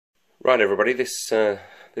Right everybody, this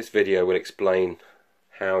video will explain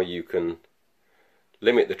how you can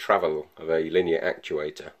limit the travel of a linear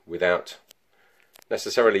actuator without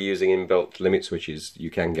necessarily using inbuilt limit switches.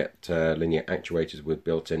 You can get linear actuators with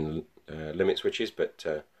built-in limit switches,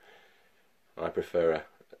 but I prefer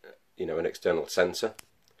an external sensor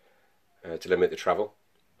to limit the travel.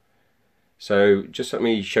 So just let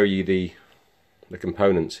me show you the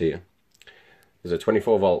components here. There's a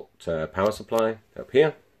 24 volt power supply up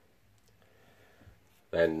here.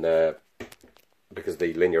 Then because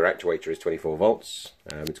the linear actuator is 24 volts,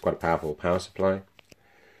 it's quite a powerful power supply.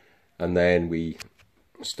 And then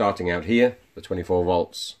starting out here, the 24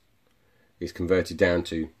 volts is converted down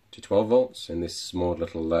to 12 volts in this small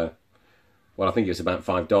little, well, I think it's about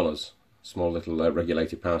 $5, small little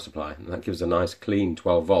regulated power supply. And that gives a nice clean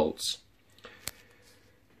 12 volts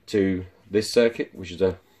to this circuit, which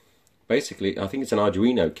is basically, I think it's an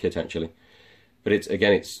Arduino kit actually, but it's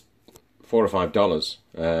 $4 or $5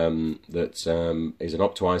 that is an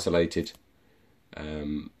opto-isolated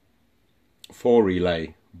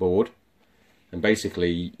 4-relay board, and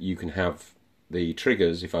basically you can have the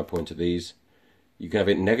triggers. If I point at these, you can have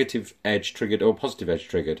it negative edge triggered or positive edge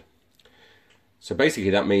triggered. So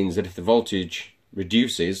basically that means that if the voltage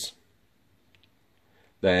reduces,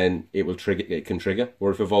 then it can trigger,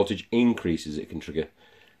 or if the voltage increases, it can trigger.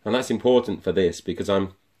 And that's important for this because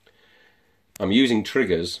I'm using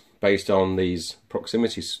triggers based on these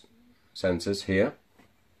proximity sensors here,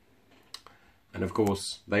 and of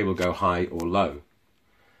course they will go high or low.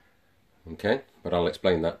 Okay, but I'll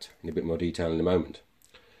explain that in a bit more detail in a moment.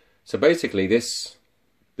 So basically this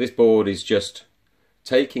board is just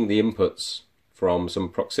taking the inputs from some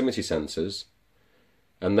proximity sensors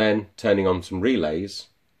and then turning on some relays,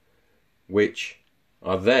 which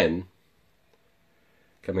are then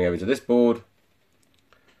coming over to this board,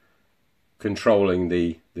 controlling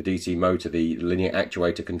the DC motor, the linear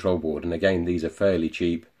actuator control board. And again, these are fairly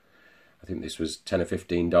cheap. I think this was $10 or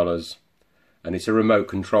 $15, and it's a remote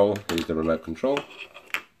control. Here's the remote control.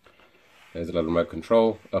 There's a little remote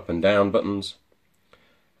control, up and down buttons.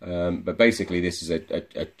 But basically this is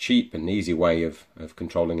a cheap and easy way of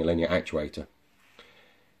controlling a linear actuator.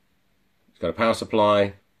 It's got a power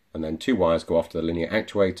supply, and then 2 wires go off to the linear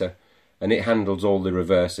actuator, and it handles all the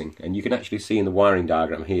reversing. And you can actually see in the wiring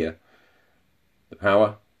diagram here, the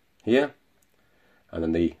power here, and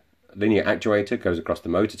then the linear actuator goes across the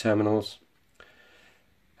motor terminals.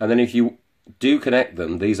 And then if you do connect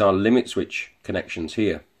them, these are limit switch connections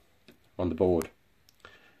here on the board,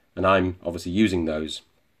 and I'm obviously using those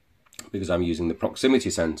because I'm using the proximity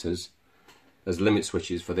sensors as limit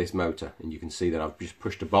switches for this motor. And you can see that I've just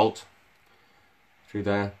pushed a bolt through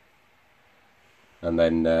there, and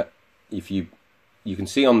then if you can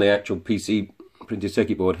see on the actual PC printed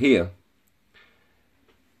circuit board here,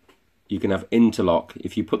 you can have interlock.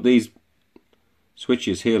 If you put these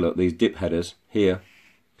switches here, look, these dip headers here,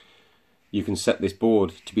 you can set this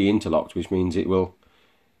board to be interlocked, which means it will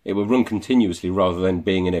run continuously rather than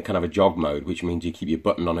being in a kind of a jog mode, which means you keep your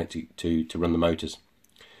button on it to run the motors.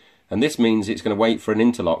 And this means it's going to wait for an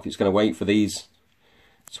interlock. It's going to wait for these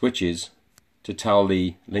switches to tell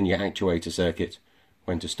the linear actuator circuit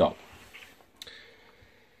when to stop.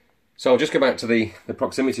 So I'll just go back to the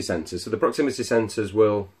proximity sensors. So the proximity sensors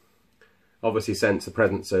will obviously sense the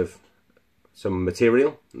presence of some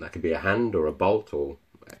material, and that could be a hand or a bolt or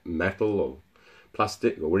metal or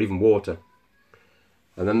plastic or even water.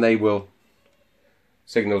 And then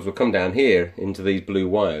signals will come down here into these blue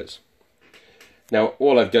wires. Now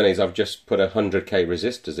all I've done is I've just put 100k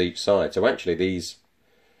resistors each side. So actually these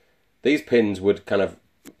pins would kind of,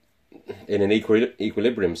 in an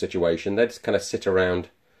equilibrium situation, they'd just kind of sit around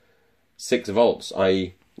 6 volts,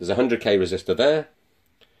 i.e. there's a 100k resistor there,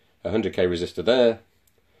 a 100k resistor there,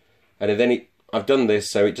 and then I've done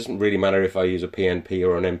this so it doesn't really matter if I use a PNP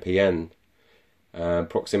or an MPN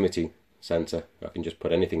proximity sensor. I can just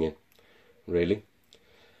put anything in, really,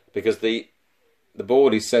 because the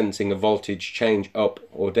board is sensing a voltage change up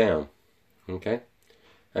or down. Okay,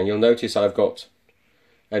 and you'll notice I've got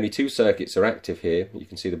only 2 circuits are active here. You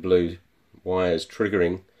can see the blue wires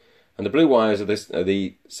triggering, and the blue wires are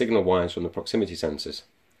the signal wires from the proximity sensors.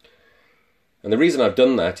 And the reason I've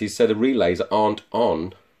done that is so the relays aren't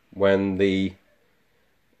on when when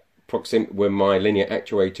my linear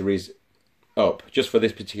actuator is up, just for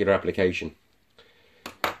this particular application.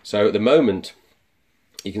 So at the moment,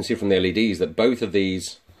 you can see from the LEDs that both of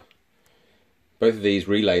these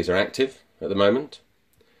relays are active at the moment,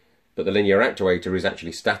 but the linear actuator is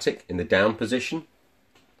actually static in the down position.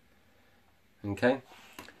 Okay,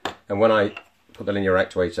 and when I put the linear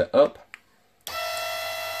actuator up,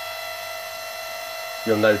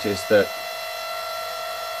 you'll notice that,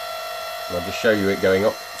 and I'll just show you it going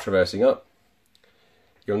up, traversing up.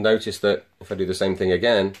 You'll notice that if I do the same thing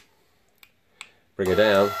again, bring it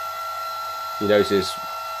down, you notice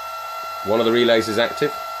one of the relays is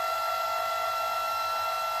active.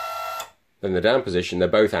 In the down position, they're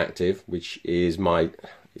both active, which is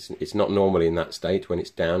it's not normally in that state when it's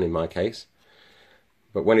down in my case.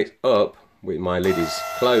 But when it's up, with my lid is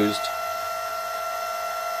closed,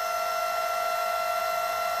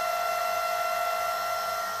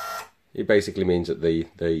 it basically means that the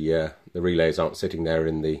relays aren't sitting there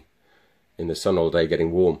in the sun all day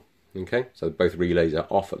getting warm. Okay, so both relays are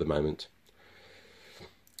off at the moment.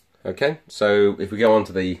 Okay, so if we go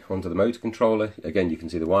onto the motor controller, again you can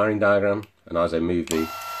see the wiring diagram, and as I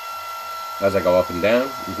go up and down,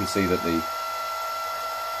 you can see that the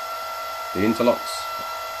interlocks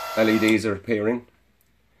LEDs are appearing.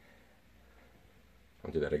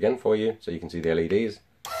 I'll do that again for you so you can see the LEDs.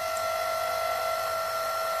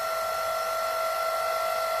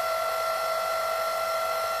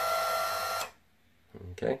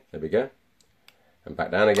 Okay, there we go, and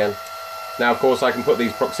back down again. Now, of course, I can put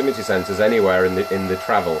these proximity sensors anywhere in the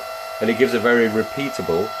travel, and it gives a very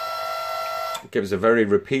repeatable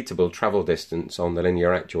travel distance on the linear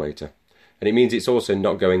actuator, and it means it's also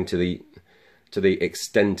not going to the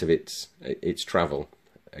extent of its travel,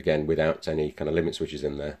 again without any kind of limit switches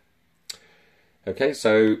in there. Okay,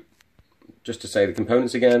 so just to say the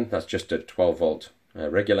components again, that's just a 12 volt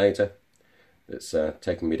regulator that's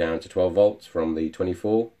taking me down to 12 volts from the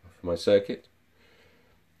 24 for my circuit.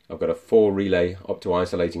 I've got a 4 relay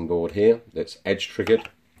opto-isolating board here that's edge triggered,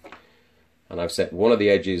 and I've set one of the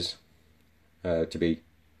edges to be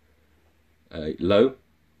low,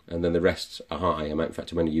 and then the rest are high. In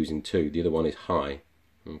fact, I'm only using 2. The other one is high.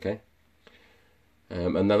 Okay,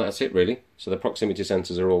 and then that's it really. So the proximity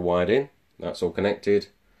sensors are all wired in. That's all connected,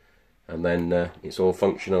 and then it's all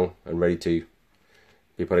functional and ready to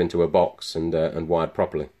be put into a box and wired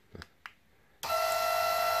properly.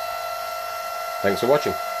 Thanks for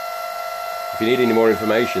watching. If you need any more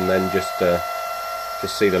information, then just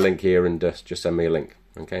see the link here and just send me a link,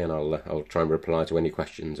 okay? And I'll try and reply to any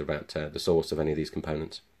questions about the source of any of these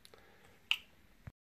components.